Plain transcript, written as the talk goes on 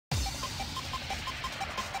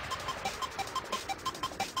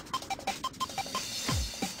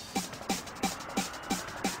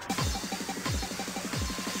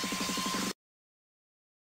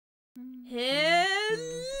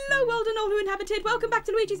inhabited. Welcome back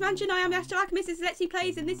to Luigi's Mansion. I am the Astral Alchemist. This is Let's See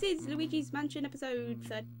Plays, and this is Luigi's Mansion episode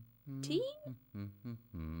 13?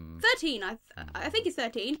 13, I think it's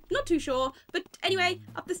 13. Not too sure. But anyway,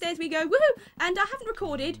 up the stairs we go. Woohoo! And I haven't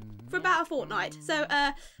recorded for about a fortnight. So,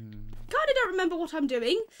 kind of don't remember what I'm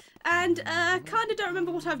doing. And, kind of don't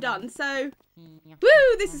remember what I've done. So,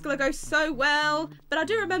 woo! This is going to go so well. But I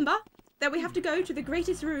do remember that we have to go to the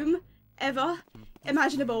greatest room ever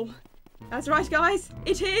imaginable. That's right, guys.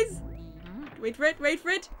 It is. Wait for it, wait for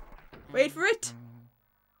it. Wait for it.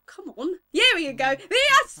 Come on. Here we go. The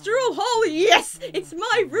Astral Hall. Yes, it's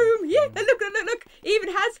my room. Yeah, look. Even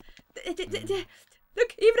has...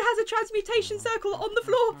 Look, even has a transmutation circle on the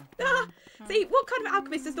floor. Ah. See, what kind of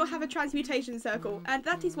alchemist does not have a transmutation circle? And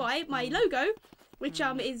that is why my logo, which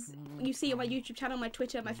is you see on my YouTube channel, my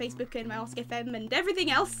Twitter, my Facebook, and my Ask FM, and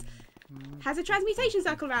everything else, has a transmutation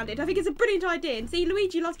circle around it. I think it's a brilliant idea. And see,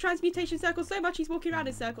 Luigi loves transmutation circles so much he's walking around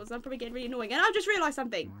in circles. I'm probably getting really annoying. And I've just realised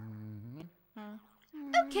something.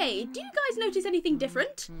 Okay, do you guys notice anything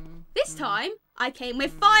different? This time, I came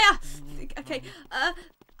with fire. Okay,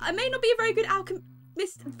 I may not be a very good alchemist.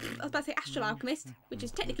 I was about to say astral alchemist, which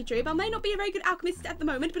is technically true, but I may not be a very good alchemist at the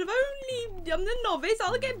moment, but I'm the novice.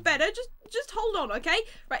 I'll get better. Just hold on, okay?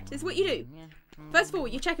 Right, this is what you do. First of all,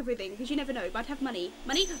 you check everything, because you never know. You might have money.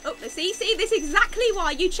 Money? Oh, see, this is exactly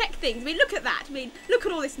why you check things. I mean, look at that. I mean, look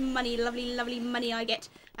at all this money, lovely money I get.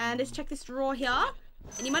 And let's check this drawer here.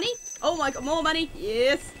 Any money? Oh my god, more money.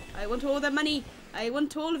 Yes, I want all the money. I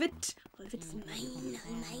want all of it. All of it's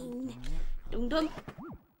mine. Dum dum.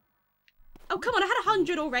 Oh, come on, I had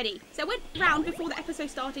 100 already. So I went round before the episode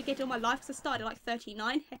started getting on my life, because I started at like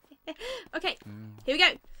 39. Okay, here we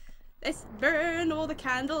go. Let's burn all the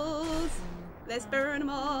candles. Let's burn them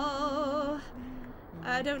all.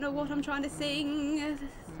 I don't know what I'm trying to sing.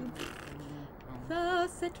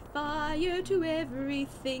 Thus set fire to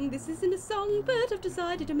everything. This isn't a song, but I've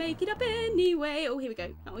decided to make it up anyway. Oh, here we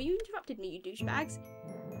go. Oh, you interrupted me, you douchebags.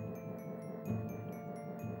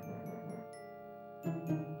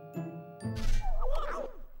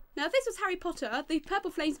 Now, if this was Harry Potter, the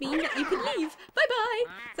purple flames mean that you can leave. Bye-bye.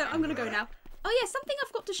 So I'm going to go now. Oh, yeah, something I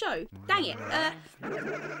forgot to show. Dang it.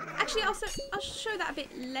 Actually, I'll show that a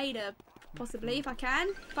bit later, possibly, if I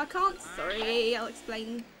can. If I can't, sorry, I'll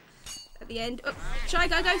explain at the end. Oh, Shy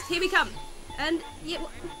Guy Ghost, here we come. And, yeah,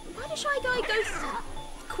 why does Shy Guy Ghost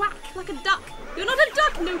quack like a duck? You're not a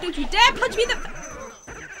duck! No, don't you dare punch me in the...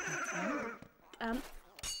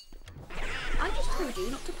 I just told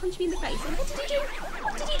you not to punch me in the face. And what did he do?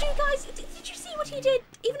 What did he do, guys? Did you see what he did?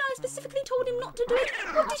 Even though I specifically told him not to do it.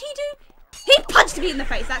 What did he do? He punched me in the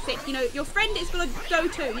face. That's it. You know, your friend is going to go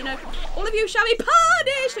too. You know, all of you shall be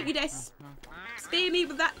punished. Don't you dare spear me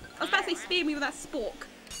with that. I was about to say spear me with that spork.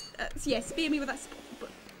 Yeah, spear me with that spork.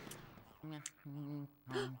 But...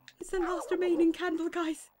 it's the last remaining candle,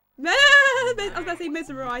 guys. I was about to say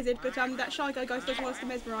mesmerise it, but that Shy Guy Ghost doesn't want us to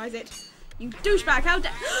mesmerise it. You douchebag, how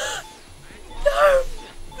dare... No!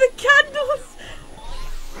 The candles!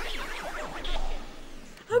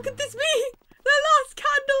 How could this be? The last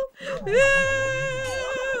candle!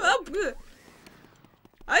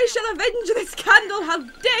 I shall avenge this candle! How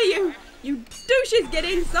dare you! You douches, get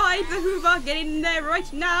inside the Hoover! Get in there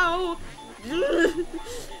right now!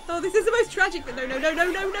 Oh, this is the most tragic. No!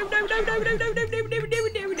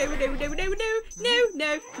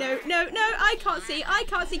 I can't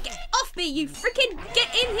see. Get off me, you freaking!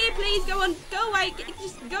 Get in here, please. Go on. Go away.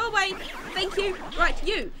 Just go away. Thank you. Right,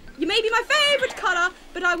 you. You may be my favourite colour,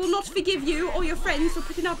 but I will not forgive you or your friends for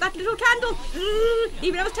putting out that little candle.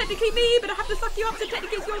 Even though it's technically me, but I have to suck you up, so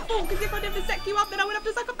technically it's your fault, because if I never suck you up, then I would have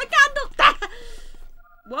to suck up the candle.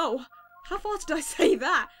 Whoa. How fast did I say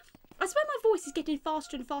that? I swear my voice is getting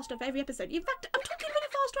faster and faster for every episode. In fact, I'm talking really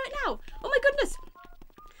fast right now. Oh my goodness.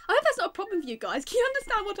 I hope that's not a problem for you guys. Can you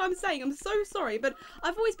understand what I'm saying? I'm so sorry, but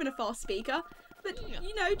I've always been a fast speaker. But,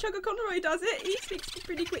 you know, Chugga Conroy does it. He speaks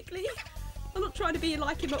pretty quickly. I'm not trying to be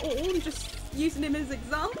like him at all. I'm just using him as an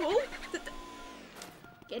example.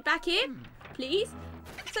 Get back here, please.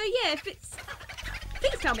 So, yeah, if it's...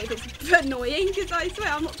 please tell me if it's annoying, because I swear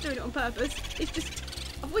I'm not doing it on purpose. It's just...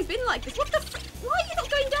 I've always been like this. What the why are you not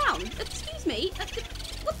going down? Excuse me.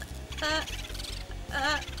 What the...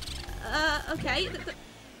 okay.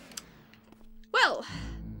 Well,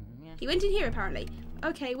 he went in here apparently.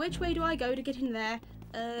 Okay, which way do I go to get in there?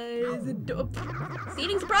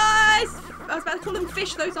 Stealing surprise! I was about to call them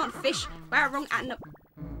fish. Those aren't fish. Wow, wrong. No.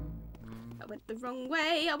 I went the wrong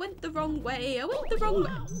way. I went the wrong way.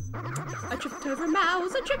 I tripped over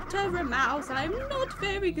a mouse. I'm not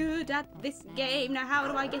very good at this game. Now,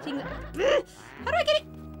 how do I get in? How do I get it?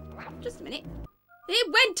 Just a minute.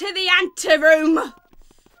 It went to the anteroom.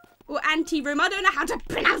 or anteroom. I don't know how to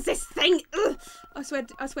pronounce this thing. Ugh. I swear,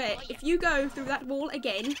 if you go through that wall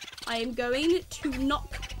again, I am going to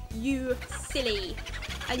knock you silly.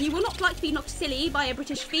 And you will not like to be knocked silly by a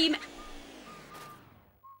British female.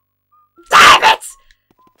 Damn it!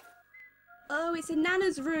 Oh, it's in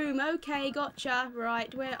Nana's room. Okay, gotcha.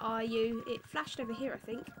 Right, where are you? It flashed over here, I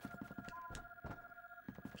think.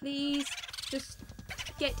 Please, just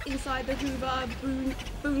get inside the Hoover.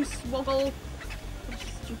 Boonswoggle. What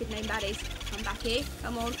a stupid name that is. Come back here.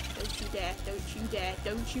 Come on. Don't you dare. Don't you dare.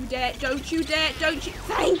 Don't you dare. Don't you dare. Don't you.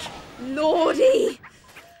 Thank Lordy.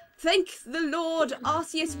 Thank the Lord.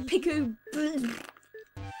 Arceus Piku.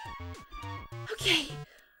 Okay.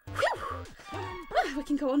 Whew. Well, we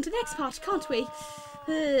can go on to the next part, can't we?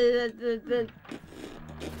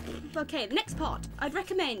 Okay, the next part. I'd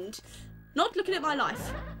recommend not looking at my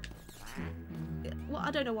life. Well,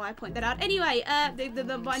 I don't know why I point that out. Anyway,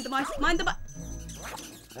 mind the mice. Mind the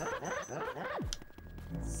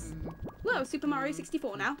Whoa, Super Mario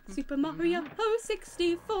 64 now. Super Mario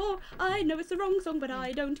 64. I know it's the wrong song, but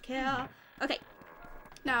I don't care. Okay.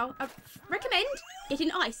 Now, I recommend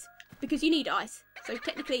getting ice. Because you need ice. So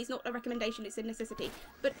technically it's not a recommendation, it's a necessity.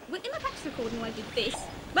 But in my practice recording when I did this,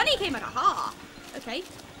 money came out. Aha! Okay.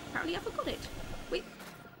 Apparently I forgot it. Wait.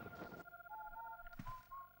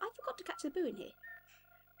 I forgot to catch the boo in here.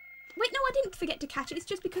 Wait, no, I didn't forget to catch it. It's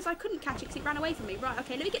just because I couldn't catch it because it ran away from me. Right,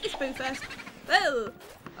 okay, let me get this boo first. Oh!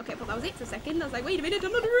 Okay, well that was it for a second. I was like, wait a minute,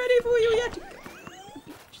 I'm not ready for you yet.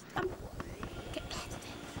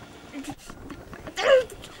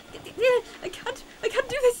 I can't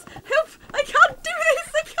do this. Help! I can't do this.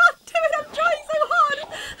 I can't do it. I'm trying so hard.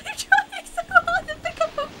 I'm trying so hard to pick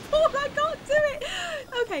up a ball. I can't do it.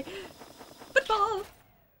 Okay. Football.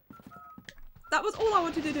 That was all I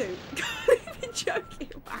wanted to do. I've been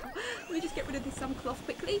joking. Wow. Let me just get rid of this cloth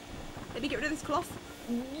quickly. Let me get rid of this cloth.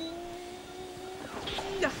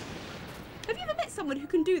 Have you ever met someone who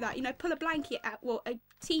can do that? You know, pull a blanket out, well, a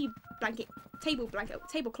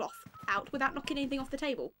tablecloth out without knocking anything off the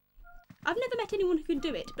table? I've never met anyone who can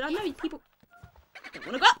do it, but I know people. I don't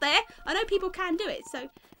want to go up there. I know people can do it, so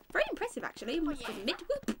very impressive actually. I must admit.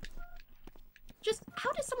 Whoop. Just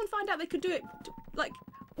how did someone find out they could do it? Like,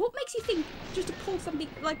 what makes you think just to pull something?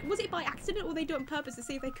 Like, was it by accident or they do it on purpose to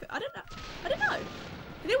see if they could? I don't know. I don't know.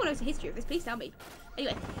 If anyone knows the history of this, please tell me.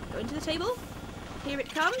 Anyway, go into the table. Here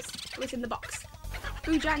it comes. Oh, it's in the box.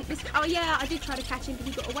 Boojangles. Oh yeah, I did try to catch him, but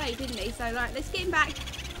he got away, didn't he? So right, let's get him back.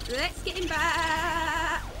 Let's get him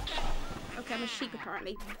back. Okay, I'm a sheep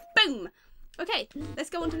apparently. Boom! Okay, let's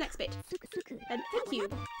go on to the next bit. And thank you.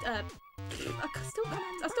 I still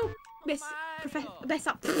mess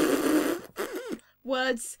up.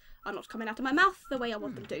 Words are not coming out of my mouth the way I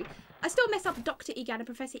want them to. I still mess up Dr. Egad and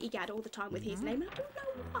Professor Egad all the time with his name. I don't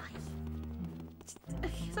know why.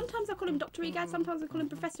 Sometimes I call him Dr. Egad, sometimes I call him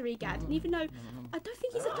Professor Egad. And even though I don't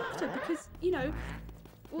think he's a doctor because, you know,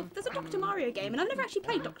 well, there's a Dr. Mario game and I've never actually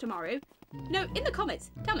played Dr. Mario. No, in the comments,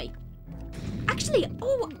 tell me. Actually,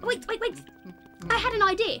 oh, wait. I had an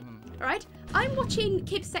idea, alright? I'm watching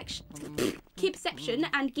Kibception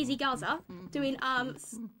and Gizzy Gaza doing,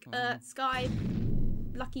 Sky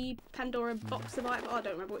Lucky Pandora Box Survival. I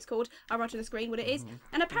don't remember what it's called. I'll write on the screen what it is.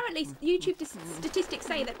 And apparently YouTube statistics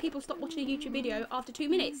say that people stop watching a YouTube video after 2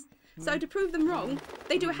 minutes. So to prove them wrong,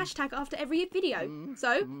 they do a hashtag after every video.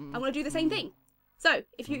 So I want to do the same thing. So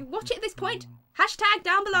if you watch it at this point, hashtag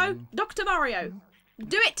down below Dr. Mario.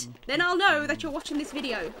 Do it! Then I'll know that you're watching this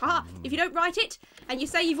video. Haha! If you don't write it, and you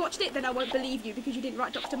say you've watched it, then I won't believe you because you didn't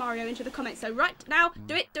write Dr. Mario into the comments. So right now,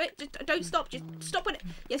 do it, just don't stop. Just stop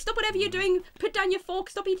stop whatever you're doing. Put down your fork,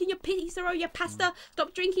 stop eating your pizza or your pasta,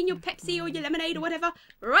 stop drinking your Pepsi or your lemonade or whatever.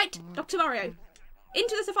 Right, Dr. Mario.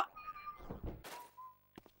 Into the sofa.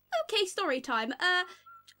 Okay, story time.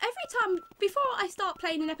 Every time, before I start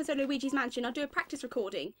playing an episode of Luigi's Mansion, I do a practice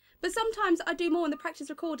recording. But sometimes I do more in the practice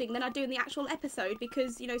recording than I do in the actual episode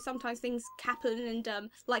because, you know, sometimes things happen and,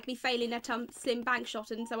 like me failing at Slim Bank Shot,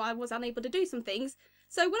 and so I was unable to do some things.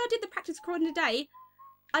 So when I did the practice recording today,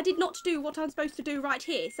 I did not do what I'm supposed to do right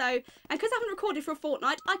here. So, and because I haven't recorded for a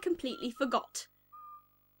fortnight, I completely forgot.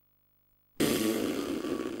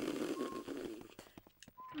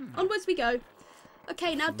 Onwards we go.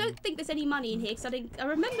 Okay, now don't think there's any money in here because I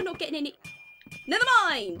remember not getting any. Never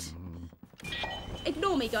mind.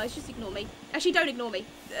 Ignore me, guys. Just ignore me. Actually, don't ignore me.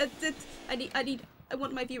 I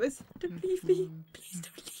want my viewers. Don't leave me. Please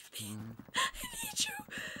don't leave me. I need you.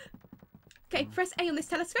 Okay, press A on this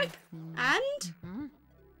telescope and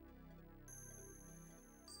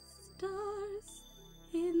stars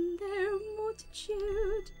in their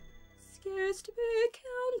multitude, scarce to be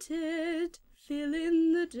counted. Fill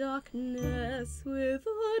in the darkness with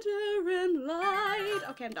order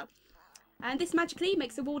Okay, I'm done. And this magically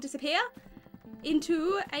makes the wall disappear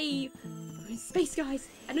into a space, guys.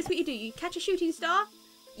 And that's what you do. You catch a shooting star,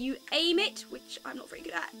 you aim it, which I'm not very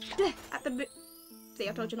good at the... See,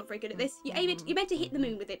 I told you I'm not very good at this. You aim it, you're meant to hit the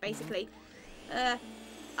moon with it, basically.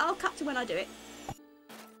 I'll cut to when I do it.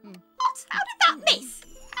 What? How did that miss?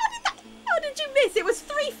 How did you miss? It was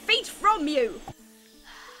 3 feet from you.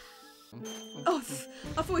 Oh,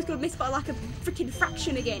 I thought it was going to miss by like a freaking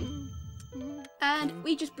fraction again. And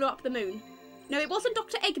we just blew up the moon. No, it wasn't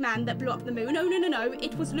Dr. Eggman that blew up the moon. No.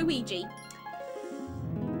 It was Luigi.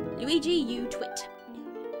 Luigi, you twit.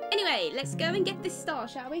 Anyway, let's go and get this star,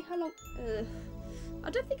 shall we? How long? I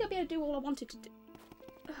don't think I'll be able to do all I wanted to do.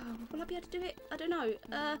 Oh, will I be able to do it? I don't know.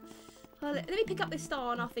 Well, let me pick up this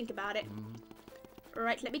star and I'll think about it.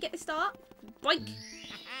 Right, let me get the star. Boink.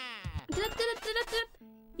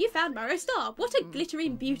 You found Mario's star. What a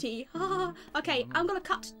glittering beauty. Okay, I'm going to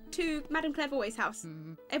cut to Madame Clairvoya's house.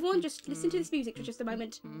 Everyone just listen to this music for just a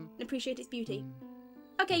moment and appreciate its beauty.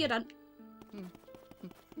 Okay, you're done.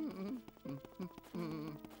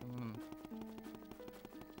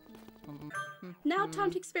 Now time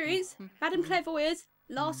to experience Madame Clairvoya's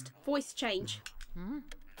last voice change.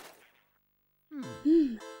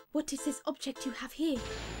 What is this object you have here?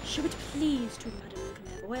 Show it please to Madame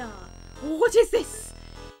Clairvoya. What is this?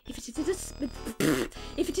 If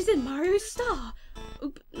it is in Mario's star.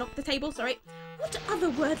 Oop, knocked the table, sorry. What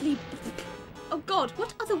otherworldly... Oh God,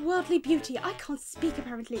 what otherworldly beauty? I can't speak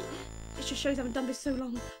apparently. It just shows I haven't done this so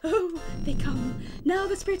long. Oh, they come. Now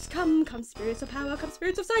the spirits come. Come spirits of power, come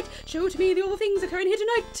spirits of sight. Show to me all the things occurring here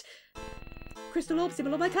tonight. Crystal orb,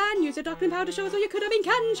 symbol of my clan. Use your darkening power to show us all you could. I mean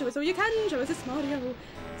can. Show us all you can. Show us this Mario.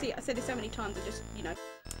 See, I said this so many times, I just, you know.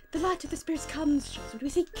 The light of the spirits comes. Show us what we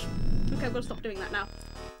seek. Okay, I'm going to stop doing that now.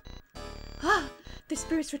 Ah, the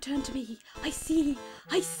spirits return to me. I see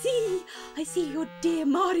your dear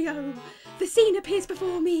Mario. The scene appears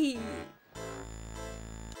before me.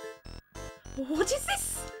 What is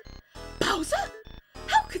this? Bowser?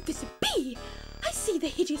 How could this be? I see the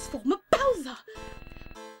hideous form of Bowser.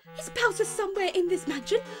 Is Bowser somewhere in this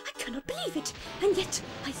mansion? I cannot believe it. And yet,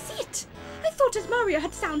 I see it. I thought as Mario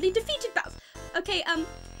had soundly defeated Bowser. Okay,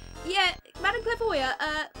 yeah, Madame Clairvoya,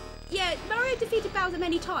 yeah, Mario defeated Bowser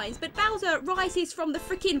many times, but Bowser rises from the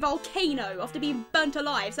freaking volcano after being burnt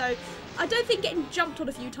alive, so I don't think getting jumped on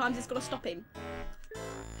a few times is going to stop him.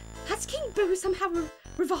 Has King Boo somehow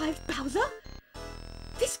revived Bowser?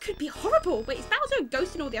 This could be horrible. Wait, is Bowser a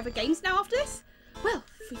ghost in all the other games now after this? Well,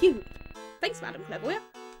 for you. Thanks, Madame Clairvoya.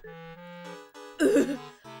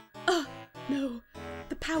 No.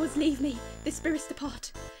 The powers leave me. The spirits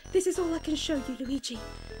depart. This is all I can show you, Luigi.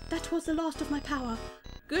 That was the last of my power.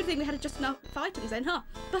 Good thing we had just enough items then, huh?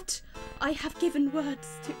 But I have given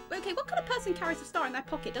words to... Okay, what kind of person carries a star in their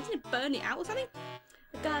pocket? Doesn't it burn it out or something?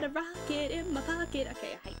 I got a rocket in my pocket.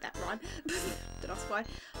 Okay, I hate that rhyme. Don't ask why.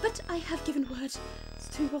 But I have given word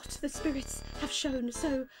to what the spirits have shown,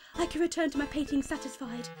 so I can return to my painting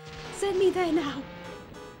satisfied. Send me there now.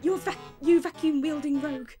 You vacuum-wielding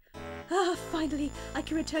rogue. Ah, finally, I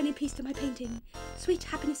can return in peace to my painting. Sweet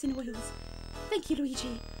happiness in oils. Thank you,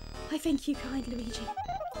 Luigi. I thank you, kind Luigi.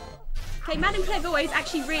 Okay, Madame Clairvoya is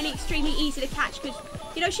actually really extremely easy to catch because,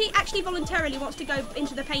 you know, she actually voluntarily wants to go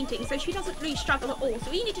into the painting, so she doesn't really struggle at all. So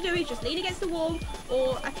all you need to do is just lean against the wall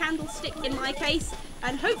or a candlestick in my case,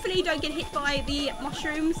 and hopefully don't get hit by the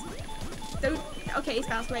mushrooms. Don't. Okay, it's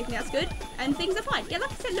bounced away from me, that's good. And things are fine. Yeah,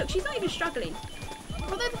 like I said, look, she's not even struggling.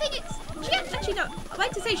 Although the thing is, she actually don't. I'd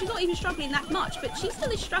like to say she's not even struggling that much, but she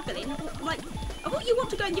still is struggling. Like, I thought you want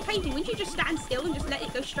to go in your painting, wouldn't you just stand still and just let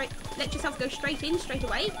it go straight, let yourself go straight in, straight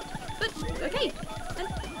away? But, okay. And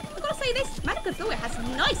I've got to say this, Madame Clairvoya has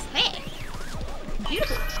nice hair.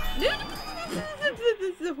 Beautiful.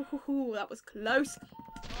 Ooh, that was close.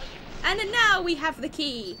 And then now we have the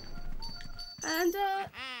key. And,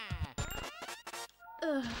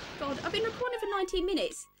 God, I've been recording for 19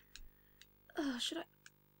 minutes. Should I?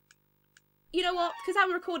 You know what? Because I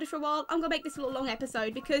haven't recorded for a while, I'm going to make this a little long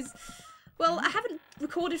episode because, well, I haven't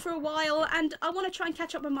recorded for a while and I want to try and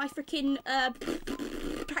catch up on my freaking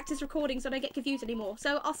practice recordings so I don't get confused anymore.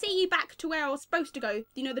 So I'll see you back to where I was supposed to go.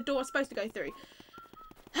 You know, the door I was supposed to go through.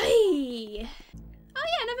 Hey! Oh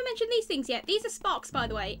yeah, I never mentioned these things yet. These are sparks, by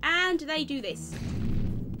the way, and they do this.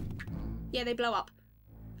 Yeah, they blow up.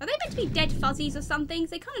 Are they meant to be dead fuzzies or something?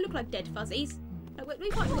 They kind of look like dead fuzzies. No, wait,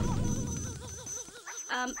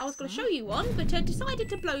 I was going to show you one, but decided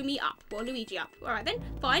to blow me up. Well, Luigi up. Alright then,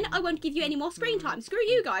 fine. I won't give you any more screen time. Screw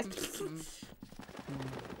you guys. And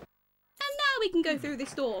now we can go through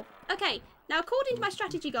this door. Okay, now according to my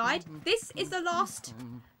strategy guide, this is the last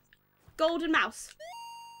golden mouse.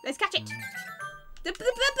 Let's catch it. Turn it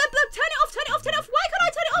off, turn it off, turn it off. Why can't I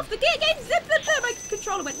turn it off? The game, my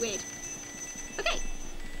controller went weird. Okay.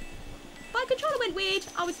 My controller went weird.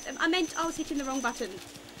 I meant I was hitting the wrong button.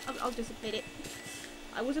 I'll just admit it.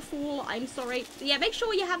 I was a fool. I'm sorry. But yeah, make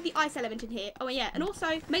sure you have the ice element in here. Oh yeah, and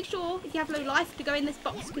also make sure if you have low life to go in this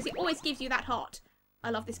box because it always gives you that heart. I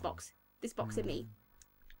love this box. This box and me.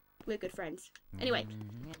 We're good friends. Anyway,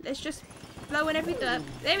 let's just blow on every dirt.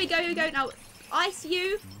 There we go. Here we go. Now ice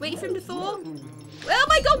you. Wait for him to thaw. Oh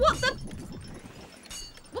my god!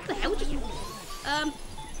 What the hell just?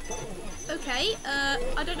 Okay.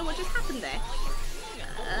 I don't know what just happened there.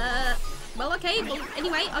 Well, okay. Well,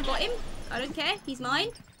 anyway, I got him. I don't care. He's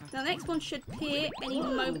mine. Now the next one should appear any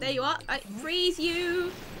moment. There you are. I freeze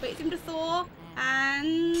you. Wait for him to thaw.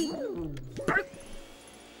 And...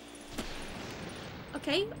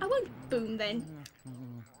 Okay, I won't boom then.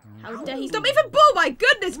 How dare he stop me from boom? My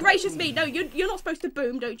goodness gracious me. No, you're not supposed to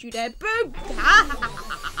boom. Don't you dare. Boom. Get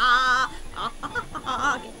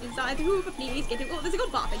inside the Hoover, please. Get it. Oh, there's a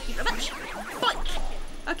good bar. Thank you very much. Boink.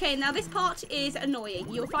 Okay, now this part is annoying.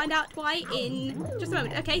 You'll find out why in just a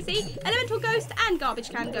moment. Okay, see? Elemental Ghost and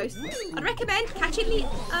Garbage Can Ghost. I'd recommend catching the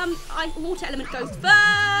Water Element Ghost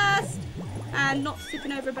first. And not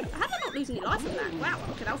flipping over, but how did I not lose any life from that? Wow,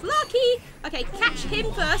 okay, that was lucky. Okay, catch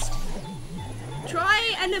him first.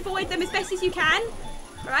 Try and avoid them as best as you can.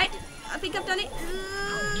 Alright, I think I've done it.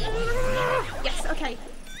 Yes, okay.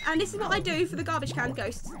 And this is what I do for the Garbage Can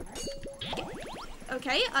Ghosts.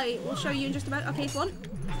 Okay, I will show you in just a moment. Okay, here's one.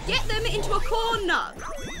 Get them into a corner.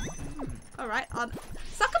 Alright,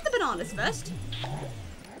 suck up the bananas first.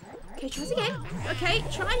 Okay, try this again. Okay,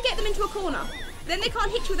 try and get them into a corner. Then they can't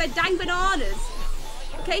hit you with their dang bananas.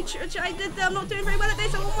 Okay, I'm not doing very well at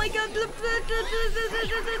this. Oh my god.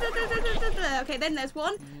 Okay, then there's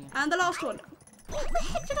one. And the last one. What the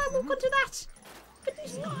heck did I walk onto that?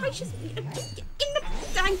 Goodness gracious. In the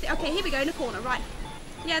dang thing. Okay, here we go, in the corner. Right.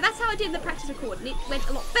 Yeah, that's how I did the practice record. And it went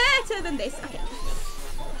a lot better than this. Okay.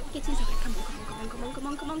 Get inside. Come on, come on, come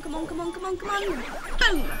on, come on, come on, come on, come on, come on, come on, come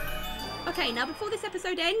on. Boom. Okay, now before this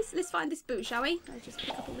episode ends, let's find this Boo, shall we? I'll just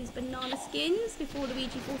pick up all these banana skins before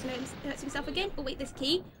Luigi falls and hurts himself again. Oh wait, there's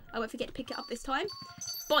key. I won't forget to pick it up this time.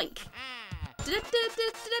 Boink!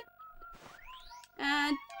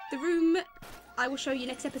 And the room I will show you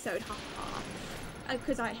next episode.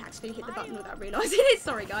 Because I actually hit the button without realising it.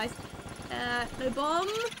 Sorry guys. No bomb.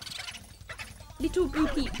 Little Boo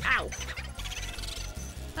Peep. Ow.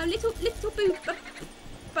 Oh, little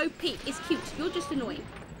Boo Peep is cute. You're just annoying.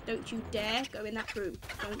 Don't you dare go in that room.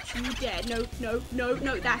 Don't you dare. No, no, no,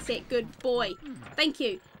 no. That's it. Good boy. Thank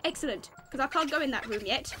you. Excellent. Because I can't go in that room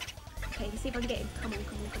yet. Okay, let's see if I can get him. Come on,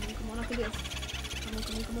 come on, come on, come on. I can do this. Come on,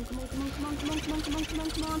 come on, come on, come on, come on, come on, come on, come on, come on, come on,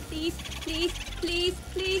 come on. Please, please, please,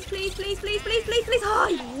 please, please, please, please, please, please, please.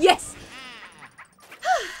 Oh, yes.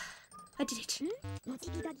 I did it.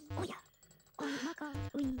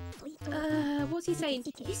 What's he saying?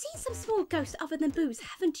 You've seen some small ghosts other than Boo's,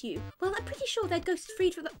 haven't you? Well, I'm pretty sure they're ghosts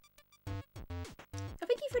freed from the... I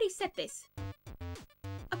think you've already said this.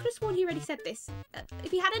 I could have sworn he already said this.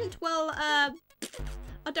 If he hadn't, well, I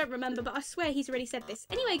don't remember, but I swear he's already said this.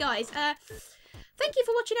 Anyway, guys, thank you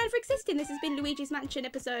for watching and for existing. This has been Luigi's Mansion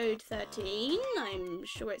episode 13. I'm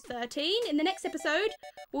sure it's 13. In the next episode,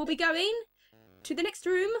 we'll be going to the next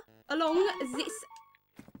room along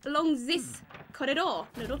this corridor.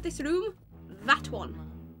 No, not this room. That one.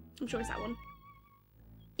 I'm sure it's that one.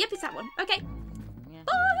 Yep, it's that one. Okay.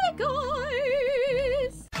 Bye, guys.